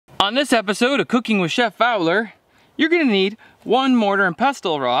On this episode of Cooking with Chef Fowler, you're gonna need 1 mortar and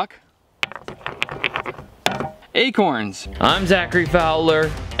pestle rock, acorns. I'm Zachary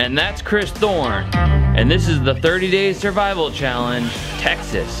Fowler, and that's Chris Thorne, and this is the 30-Day Survival Challenge,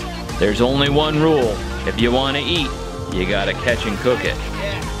 Texas. There's only one rule. If you want to eat, you gotta catch and cook it.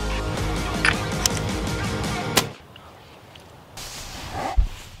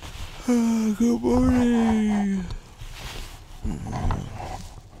 Good morning.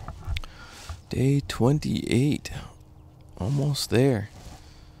 Day 28. Almost there.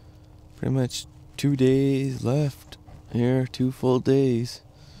 Pretty much 2 days left here, 2 full days.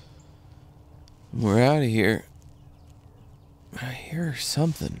 We're out of here. I hear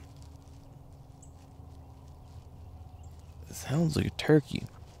something. It sounds like a turkey.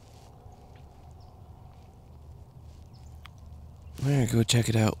 I'm gonna go check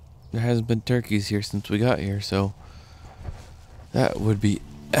it out. There hasn't been turkeys here since we got here, so that would be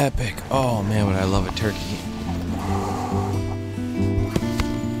epic. Oh man, would I love a turkey.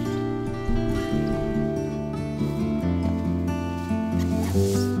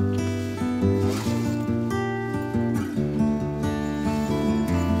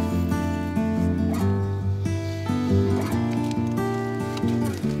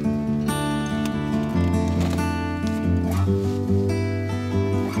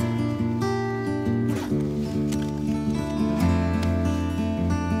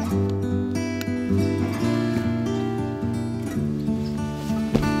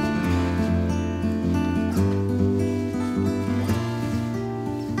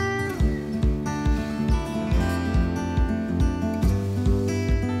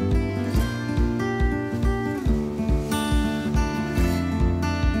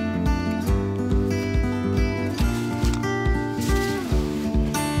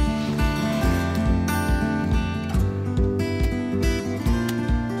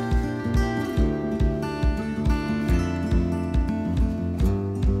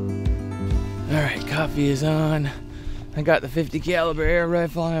 Alright, coffee is on. I got the 50 caliber air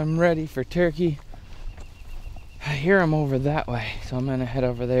rifle and I'm ready for turkey. I hear them over that way, so I'm gonna head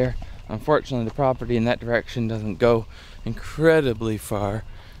over there. Unfortunately, the property in that direction doesn't go incredibly far,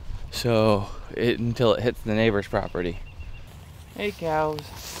 so until it hits the neighbor's property. Hey cows.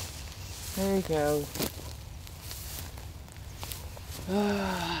 Hey cows.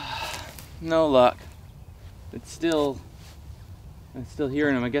 No luck. It's still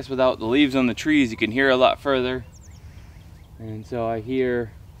hearing them. I guess without the leaves on the trees, you can hear a lot further. And so I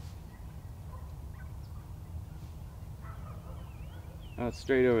hear, oh, it's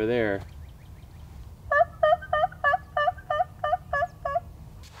straight over there.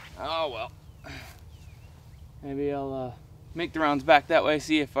 Oh well. Maybe I'll make the rounds back that way,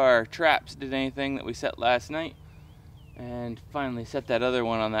 see if our traps did anything that we set last night, and finally set that other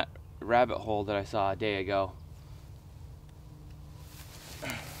one on that rabbit hole that I saw a day ago.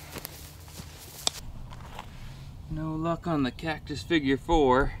 No luck on the cactus figure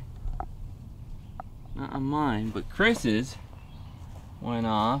 4. Not on mine, but Chris's went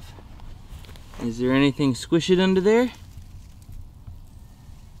off. Is there anything squishy under there?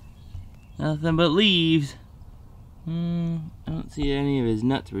 Nothing but leaves. I don't see any of his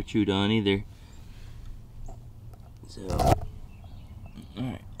nuts were chewed on either. So,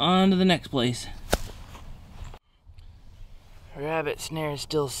 alright, on to the next place. Rabbit snare is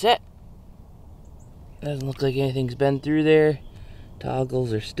still set. Doesn't look like anything's been through there.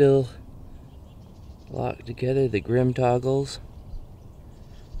 Toggles are still locked together, the Grimm toggles.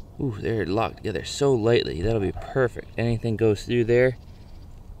 Ooh, they're locked together so lightly. That'll be perfect. Anything goes through there,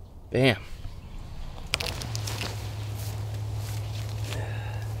 bam.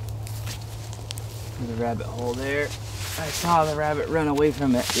 The rabbit hole there. I saw the rabbit run away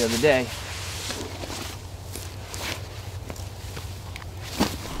from it the other day.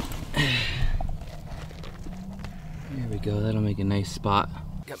 There we go, that'll make a nice spot.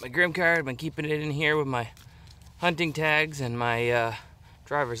 Got my Grimm card, been keeping it in here with my hunting tags and my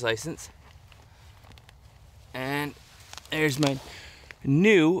driver's license. And there's my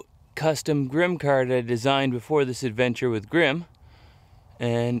new custom Grimm card I designed before this adventure with Grimm.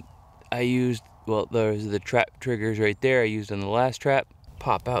 And I used, well, those are the trap triggers right there I used on the last trap.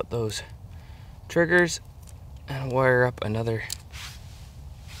 Pop out those triggers and wire up another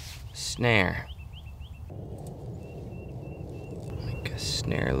snare. Like a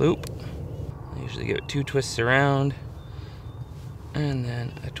snare loop. I usually give it 2 twists around and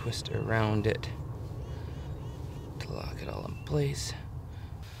then a twist around it to lock it all in place.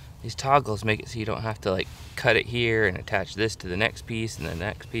 These toggles make it so you don't have to like cut it here and attach this to the next piece and the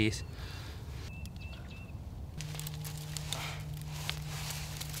next piece.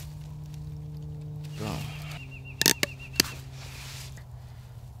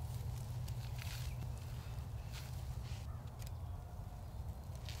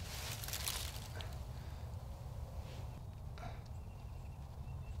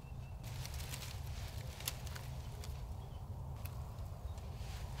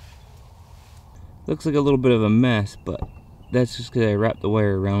 Looks like a little bit of a mess, but that's just because I wrapped the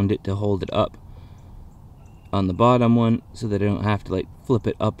wire around it to hold it up on the bottom one so that I don't have to like flip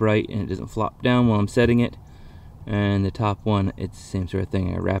it upright and it doesn't flop down while I'm setting it. And the top one, it's the same sort of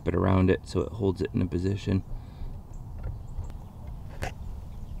thing. I wrap it around it so it holds it in a position.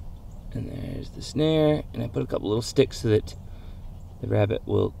 And there's the snare, and I put a couple little sticks so that the rabbit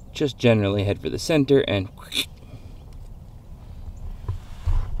will just generally head for the center, and let's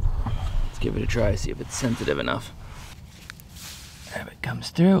give it a try, see if it's sensitive enough. Rabbit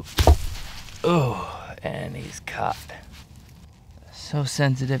comes through. Oh, and he's caught. So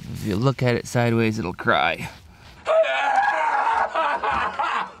sensitive, if you look at it sideways, it'll cry.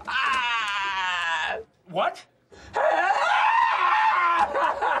 What?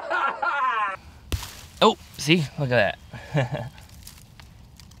 Oh, see? Look at that.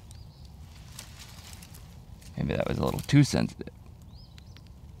 Maybe that was a little too sensitive.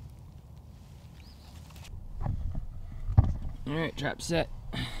 Alright, trap set.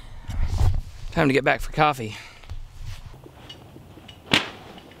 Time to get back for coffee.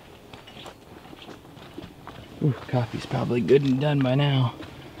 Ooh, coffee's probably good and done by now.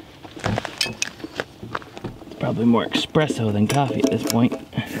 It's probably more espresso than coffee at this point.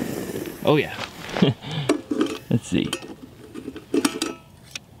 Oh yeah. Let's see.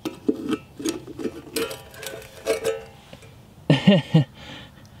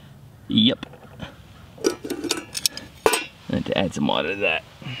 Yep. I have to add some water to that.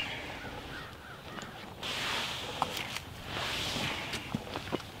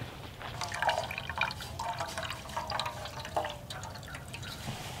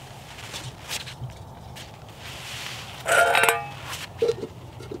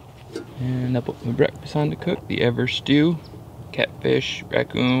 And I put my breakfast on to cook, the ever stew, catfish,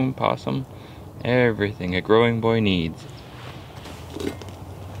 raccoon, possum, everything a growing boy needs.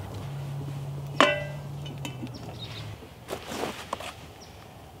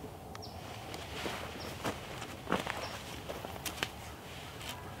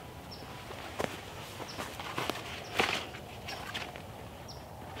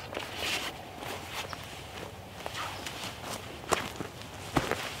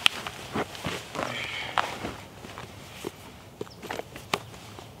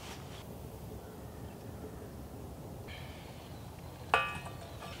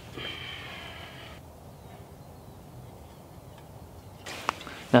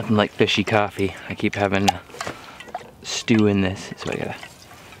 Nothing like fishy coffee. I keep having stew in this, so I got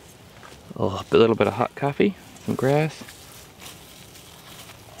a little bit of hot coffee, some grass,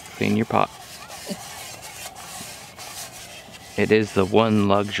 clean your pot. It is the one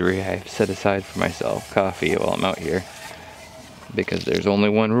luxury I've set aside for myself, coffee, while I'm out here, because there's only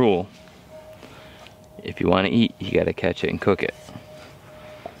one rule. If you want to eat, you gotta catch it and cook it.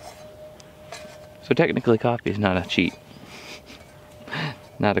 So technically coffee is not a cheat.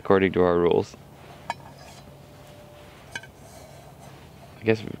 Not according to our rules. I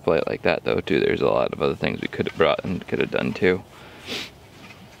guess if we play it like that though too, there's a lot of other things we could have brought and could have done too.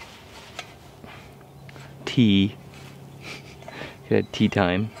 Tea. Could have tea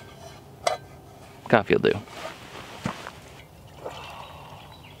time. Coffee will do.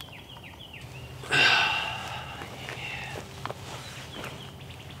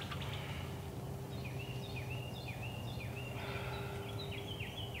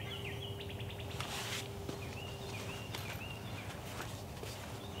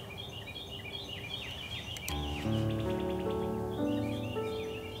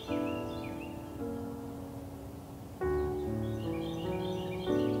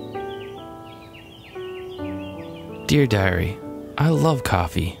 Dear Diary, I love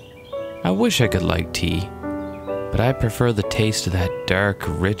coffee. I wish I could like tea, but I prefer the taste of that dark,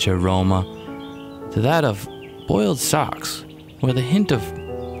 rich aroma to that of boiled socks with a hint of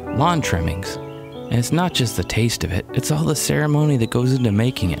lawn trimmings. And it's not just the taste of it, it's all the ceremony that goes into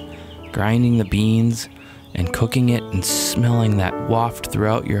making it. Grinding the beans and cooking it and smelling that waft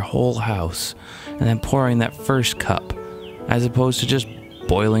throughout your whole house, and then pouring that first cup, as opposed to just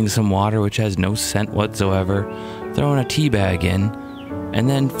boiling some water which has no scent whatsoever, throwing a tea bag in, and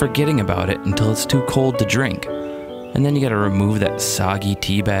then forgetting about it until it's too cold to drink. And then you gotta remove that soggy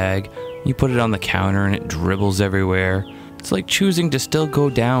tea bag, you put it on the counter and it dribbles everywhere. It's like choosing to still go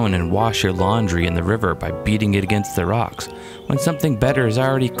down and wash your laundry in the river by beating it against the rocks, when something better has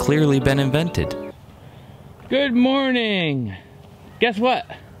already clearly been invented. Good morning! Guess what?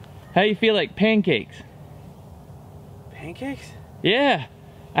 How you feel like pancakes? Pancakes? Yeah,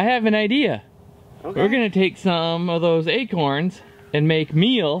 I have an idea. Okay. We're gonna take some of those acorns and make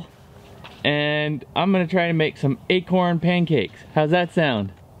meal, and I'm gonna try to make some acorn pancakes. How's that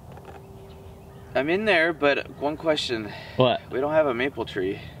sound? I'm in there, but one question. What? We don't have a maple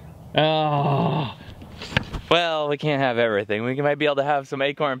tree. Oh. Well, we can't have everything. We might be able to have some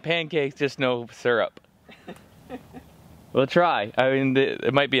acorn pancakes, just no syrup. We'll try. I mean,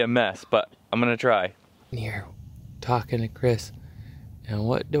 it might be a mess, but I'm gonna try. Here, talking to Chris. And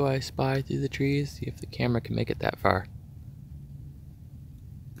what do I spy through the trees? See if the camera can make it that far.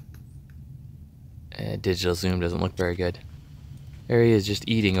 Digital zoom doesn't look very good. There he is, just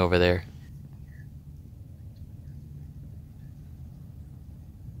eating over there.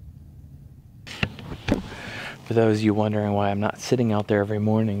 For those of you wondering why I'm not sitting out there every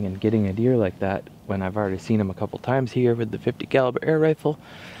morning and getting a deer like that when I've already seen him a couple times here with the 50 caliber air rifle,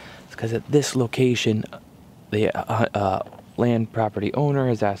 it's because at this location, the land property owner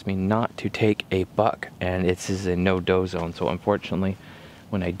has asked me not to take a buck, and this is a no-doe zone. So unfortunately,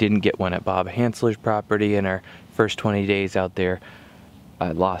 when I didn't get one at Bob Hansler's property in our first 20 days out there,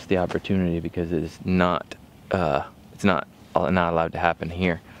 I lost the opportunity because it's not allowed to happen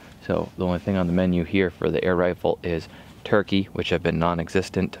here. So the only thing on the menu here for the air rifle is turkey, which have been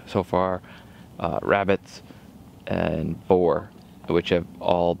non-existent so far, rabbits, and boar, which have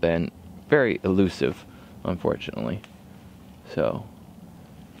all been very elusive, unfortunately. So,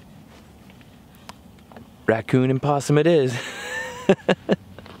 raccoon and possum it is.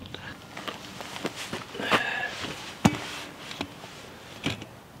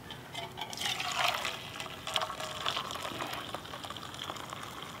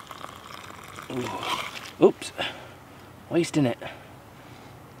 Oops, wasting it.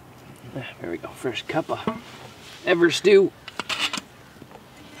 There we go, fresh cup of ever stew.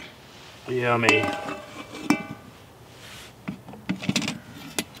 Yummy.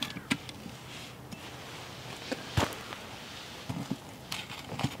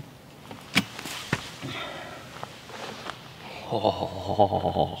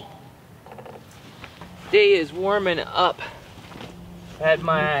 Oh. Day is warming up. Had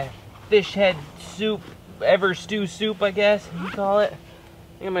my fish head soup, ever stew soup, I guess you call it.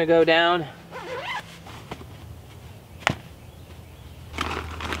 I think I'm gonna go down.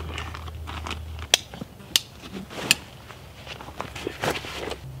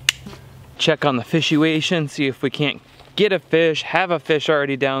 Check on the fissuation, see if we can't get a fish, have a fish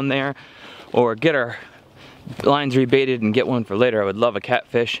already down there, or get our lines rebaited and get one for later. I would love a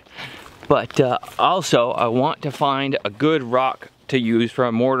catfish. But also, I want to find a good rock to use for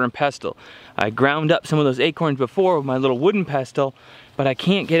a mortar and pestle. I ground up some of those acorns before with my little wooden pestle, but I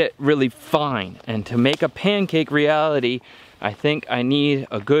can't get it really fine. And to make a pancake reality, I think I need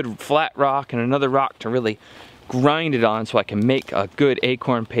a good flat rock and another rock to really grind it on so I can make a good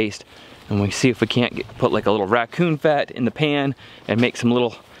acorn paste. And we see if we can't put like a little raccoon fat in the pan and make some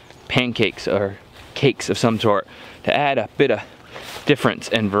little pancakes or cakes of some sort to add a bit of difference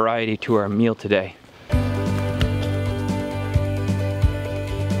and variety to our meal today.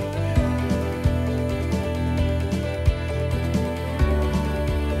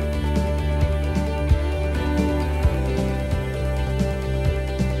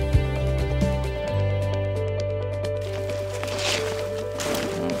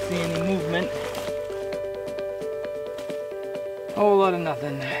 Whole lot of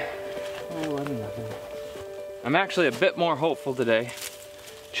nothing. Whole lot of nothing. I'm actually a bit more hopeful today,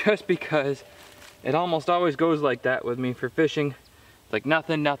 just because it almost always goes like that with me for fishing. It's like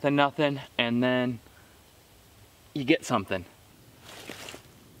nothing, nothing, nothing, and then you get something.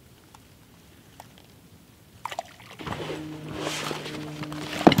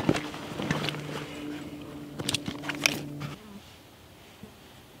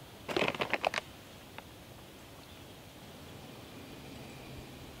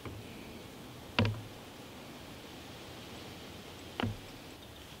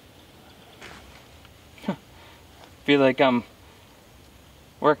 Feel like I'm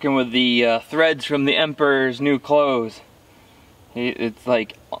working with the threads from the Emperor's New Clothes. It's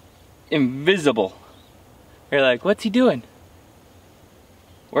like invisible. You're like, what's he doing?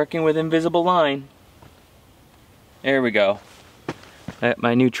 Working with invisible line. There we go.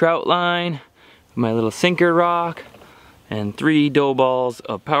 My new trout line, my little sinker rock, and 3 dough balls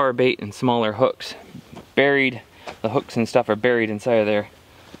of power bait and smaller hooks. Buried, the hooks and stuff are buried inside of there.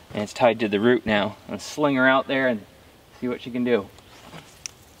 And it's tied to the root now. I'm gonna sling her out there and see what she can do.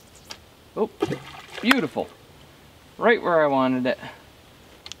 Oh, beautiful. Right where I wanted it.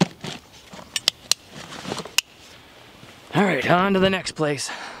 All right, on to the next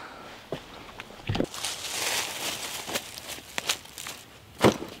place.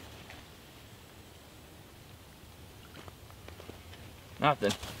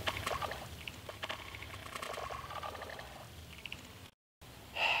 Nothing.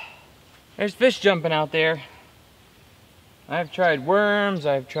 There's fish jumping out there. I've tried worms,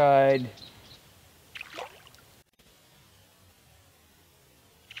 I've tried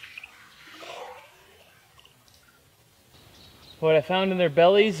what I found in their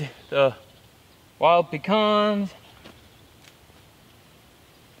bellies, the wild pecans.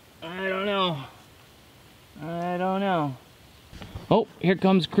 I don't know. I don't know. Oh, here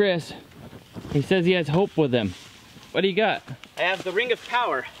comes Chris. He says he has hope with him. What do you got? I have the Ring of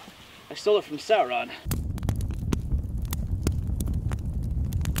Power. I stole it from Sauron.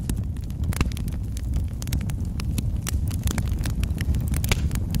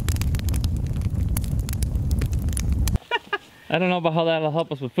 I don't know about how that'll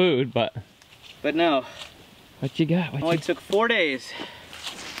help us with food, but no. What you got? Only took 4 days.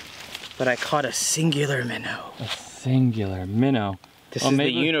 But I caught a singular minnow. A singular minnow. This is the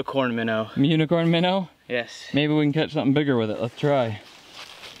unicorn minnow. Unicorn minnow? Yes. Maybe we can catch something bigger with it. Let's try.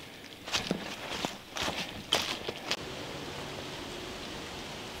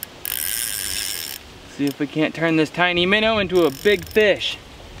 See if we can't turn this tiny minnow into a big fish.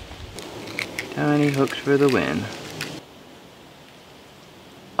 Tiny hooks for the win.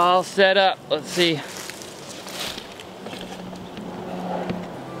 All set up. Let's see.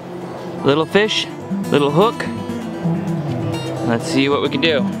 Little fish, little hook. Let's see what we can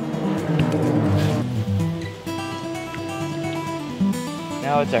do.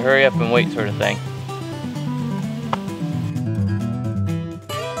 Now it's a hurry up and wait sort of thing.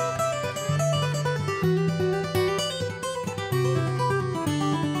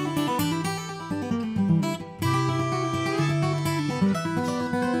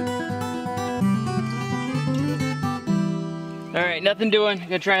 All right, nothing doing.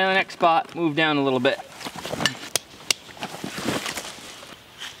 Gonna try on the next spot. Move down a little bit.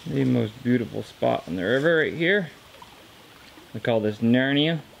 The most beautiful spot on the river right here. I call this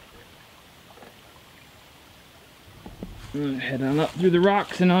Narnia. Head on up through the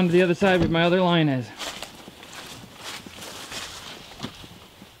rocks and onto the other side where my other line is.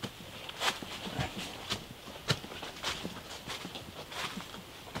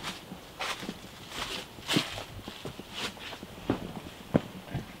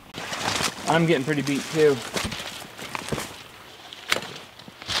 I'm getting pretty beat too.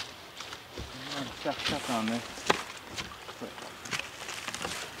 Stuck on this.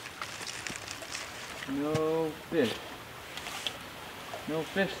 No fish. No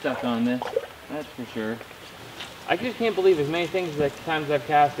fish stuck on this, that's for sure. I just can't believe as many things as times I've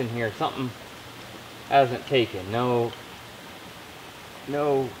cast in here, something hasn't taken. No,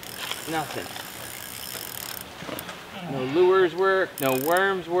 nothing. No lures work, no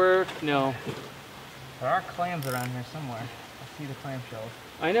worms work, no. There are clams around here somewhere. I see the clamshells.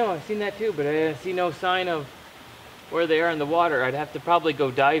 I know, I've seen that too, but I see no sign of where they are in the water. I'd have to probably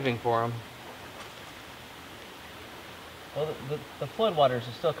go diving for them. Well, the floodwaters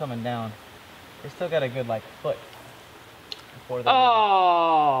are still coming down. They still got a good, like, foot before they...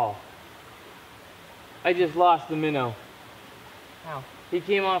 Oh! I just lost the minnow. How? He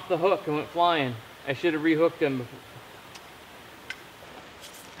came off the hook and went flying. I should have rehooked him before.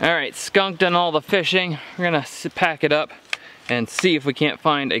 Alright, skunked on all the fishing. We're gonna pack it up and see if we can't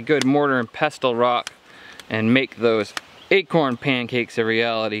find a good mortar and pestle rock and make those acorn pancakes a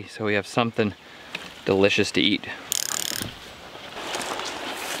reality so we have something delicious to eat.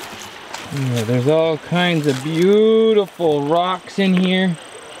 Yeah, there's all kinds of beautiful rocks in here.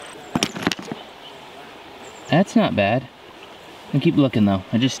 That's not bad. I'll keep looking though.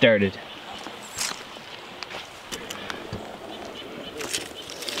 I just started.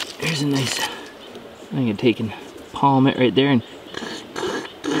 There's a nice, I think I'm taking palm it right there and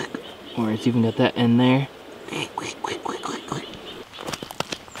or it's even got that in there.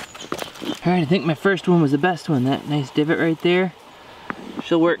 Alright, I think my first one was the best one. That nice divot right there.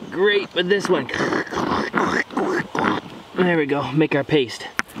 She'll work great with this one. There we go, make our paste.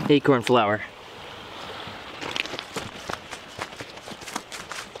 Acorn flour.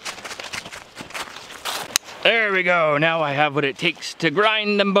 There we go, now I have what it takes to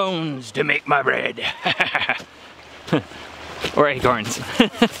grind them bones to make my bread. Or acorns.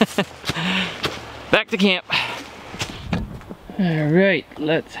 Back to camp. Alright,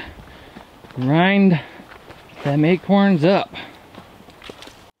 let's grind them acorns up.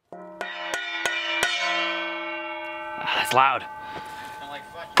 That's loud.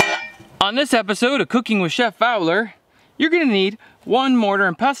 On this episode of Cooking with Chef Fowler, you're gonna need 1 mortar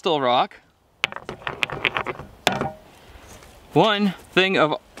and pestle rock, 1 thing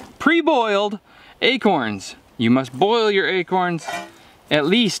of pre-boiled acorns. You must boil your acorns at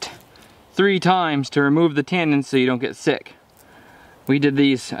least 3 times to remove the tannins so you don't get sick. We did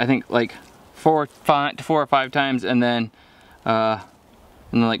these, I think, like 4 or 5 times, and then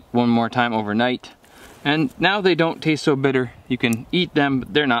like 1 more time overnight. And now they don't taste so bitter. You can eat them,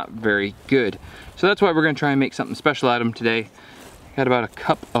 but they're not very good. So that's why we're gonna try and make something special out of them today. Got about a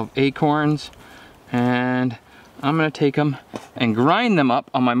cup of acorns, and I'm gonna take them and grind them up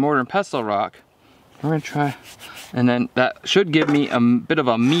on my mortar and pestle rock. We're gonna try, and then that should give me a bit of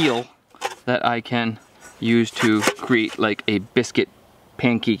a meal that I can use to create like a biscuit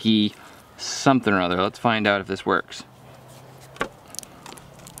pancakey something or other. Let's find out if this works.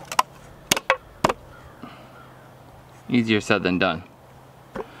 Easier said than done.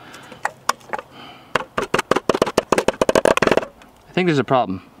 I think there's a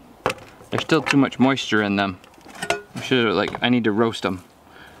problem. There's still too much moisture in them. I need to roast them.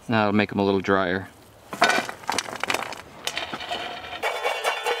 That'll make them a little drier.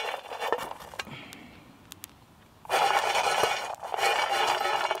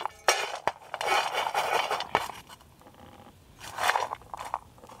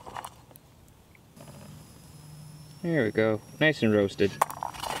 There we go, nice and roasted.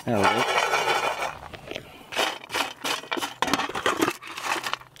 That'll work.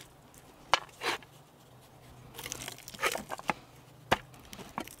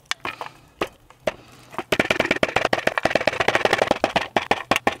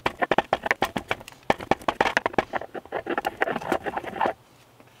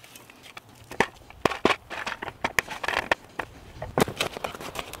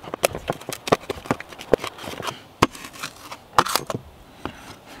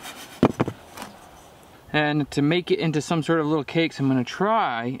 And to make it into some sort of little cakes, I'm gonna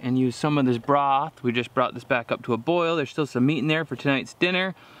try and use some of this broth. We just brought this back up to a boil. There's still some meat in there for tonight's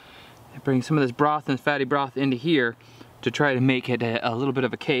dinner. I bring some of this broth and fatty broth into here to try to make it a little bit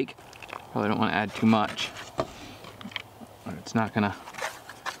of a cake. Probably don't want to add too much. It's not gonna,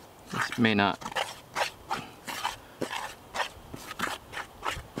 this may not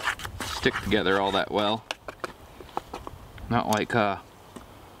stick together all that well. Not like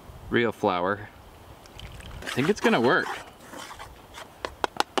real flour. I think it's gonna work.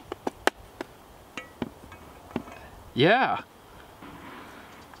 Yeah.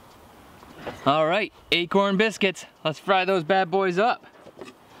 All right, acorn biscuits. Let's fry those bad boys up.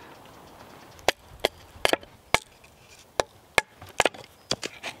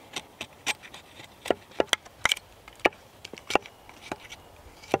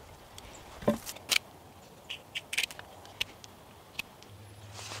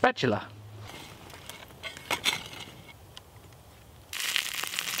 Spatula.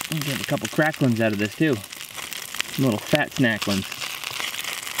 You can get a couple cracklings out of this too. Some little fat snacklings.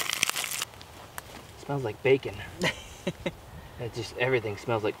 Smells like bacon. Everything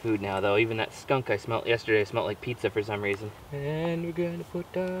smells like food now though. Even that skunk I smelled yesterday smelled like pizza for some reason. And we're gonna put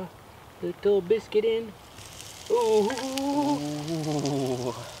a little biscuit in. Ooh.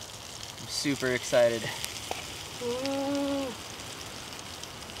 I'm super excited. Ooh.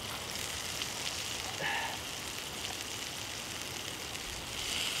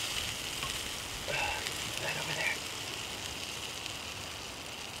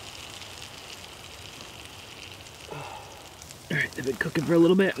 Alright, they've been cooking for a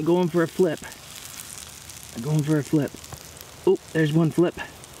little bit. I'm going for a flip. Oh, there's one flip.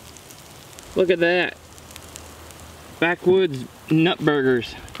 Look at that. Backwoods nut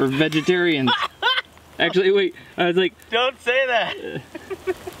burgers for vegetarians. Actually, wait, I was like... Don't say that!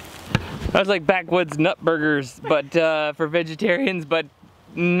 I was like backwoods nut burgers, but for vegetarians, but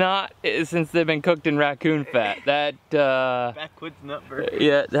not since they've been cooked in raccoon fat. That, Backwoods nut burger.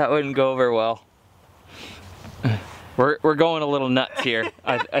 Yeah, that wouldn't go over well. We're going a little nuts here.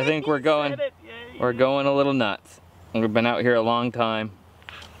 I think we're going a little nuts. We've been out here a long time.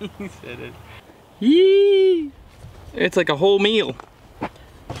 He said it. Yee! It's like a whole meal.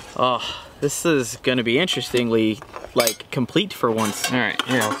 Oh, this is gonna be interestingly like complete for once. All right,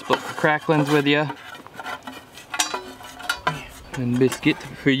 here I'll split the cracklings with you. And biscuit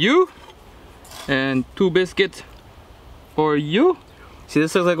for you. And 2 biscuits for you. See,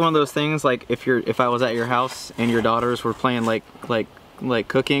 this looks like one of those things like if I was at your house and your daughters were playing like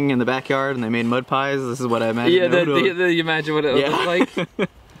cooking in the backyard and they made mud pies. This is what I imagine. Yeah, you imagine what it would look like.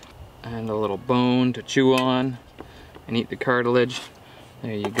 And a little bone to chew on and eat the cartilage.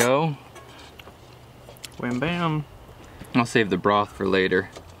 There you go. Wham bam. I'll save the broth for later,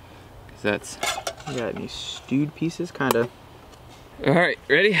 cause that's. You got any stewed pieces, kind of. All right,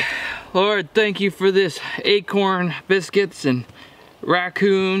 ready? Lord, thank you for this acorn biscuits and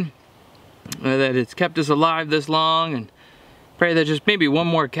raccoon, that it's kept us alive this long, and pray that just maybe one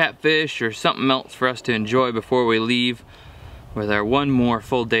more catfish or something else for us to enjoy before we leave with our one more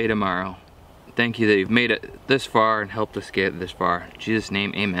full day tomorrow. thank you that you've made it this far and helped us get this far. In Jesus'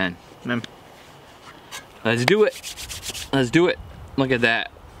 name, amen. Amen. Let's do it. Let's do it. Look at that.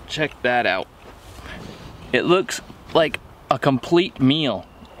 Check that out. It looks like a complete meal.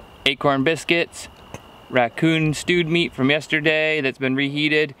 Acorn biscuits, raccoon stewed meat from yesterday that's been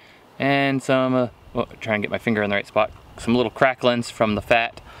reheated, and some, try and get my finger in the right spot, some little cracklings from the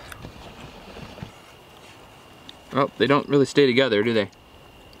fat. Oh, they don't really stay together, do they?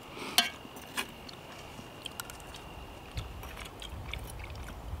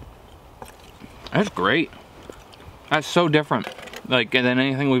 That's great. That's so different, like, than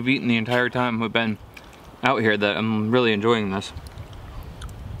anything we've eaten the entire time we've been out here, that I'm really enjoying this.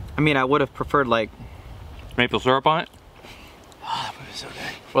 I mean, I would have preferred like Maple syrup on it? Oh, that would be so good.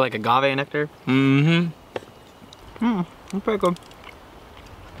 Or like agave nectar? Mm-hmm. That's pretty good.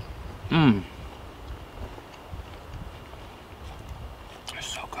 Mmm. They're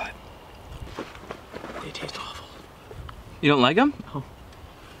so good. They taste awful. You don't like them? No.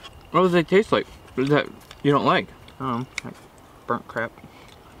 What do they taste like? What is that you don't like? Like burnt crap.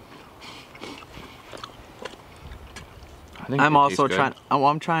 I think I'm also good. trying.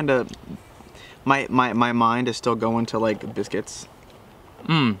 I'm trying to. My mind is still going to like biscuits.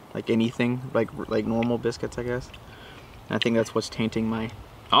 Like anything, like normal biscuits, I guess. And I think that's what's tainting my.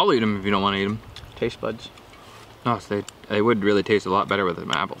 I'll eat them if you don't want to eat them. Taste buds. Oh, so they would really taste a lot better with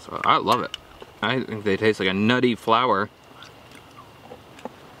them apples. So I love it. I think they taste like a nutty flour.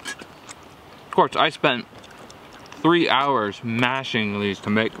 Of course, I spent 3 hours mashing these to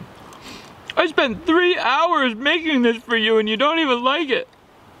make them. I spent 3 hours making this for you and you don't even like it.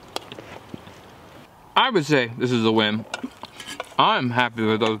 I would say this is a win. I'm happy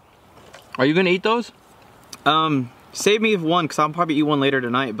with those. Are you gonna eat those? Save me one, because I'll probably eat one later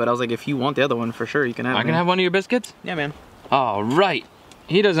tonight, but I was like, if you want the other one, for sure, you can have it. I can have one of your biscuits? Yeah, man. All right.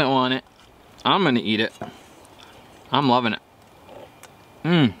 He doesn't want it. I'm gonna eat it. I'm loving it.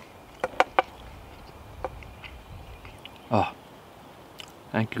 Mmm. Oh.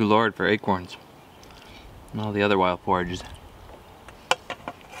 Thank you, Lord, for acorns. And all the other wild forages.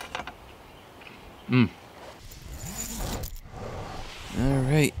 Mmm.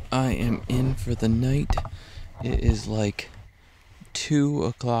 Alright, I am in for the night. It is like 2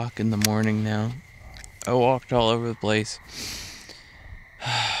 o'clock in the morning now. I walked all over the place.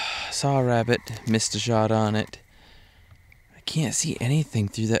 Saw a rabbit, missed a shot on it. I can't see anything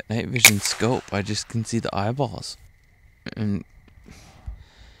through that night vision scope. I just can see the eyeballs. And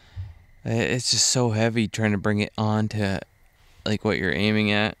it's just so heavy trying to bring it on to like what you're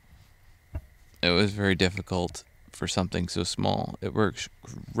aiming at. It was very difficult for something so small. It works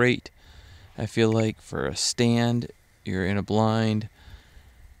great, I feel like, for a stand, you're in a blind,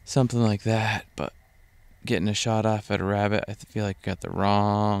 something like that, but getting a shot off at a rabbit, I feel like I got the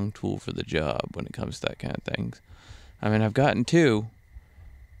wrong tool for the job when it comes to that kind of things. I mean, I've gotten 2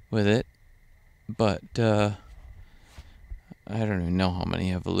 with it, but I don't even know how many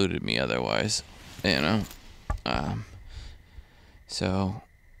have eluded me otherwise, you know. So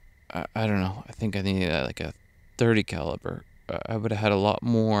I don't know. I think I needed like a 30 caliber. I would have had a lot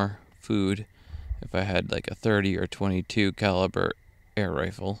more food if I had like a 30 or 22 caliber air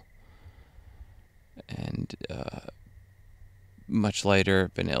rifle, and much lighter,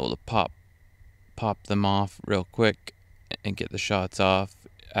 been able to pop them off real quick and get the shots off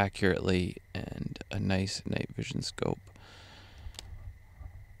accurately, and a nice night vision scope.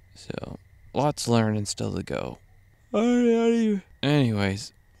 So lots learning still to go.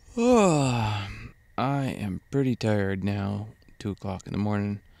 Anyways, I am pretty tired now. 2 o'clock in the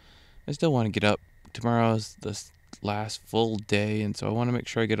morning. I still want to get up. Tomorrow's the last full day, and so I want to make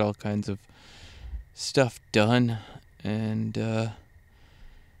sure I get all kinds of stuff done. And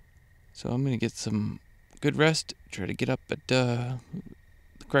so I'm gonna get some good rest. Try to get up at the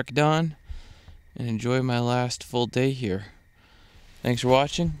crack of dawn and enjoy my last full day here. Thanks for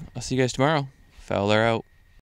watching. I'll see you guys tomorrow. Fowler out.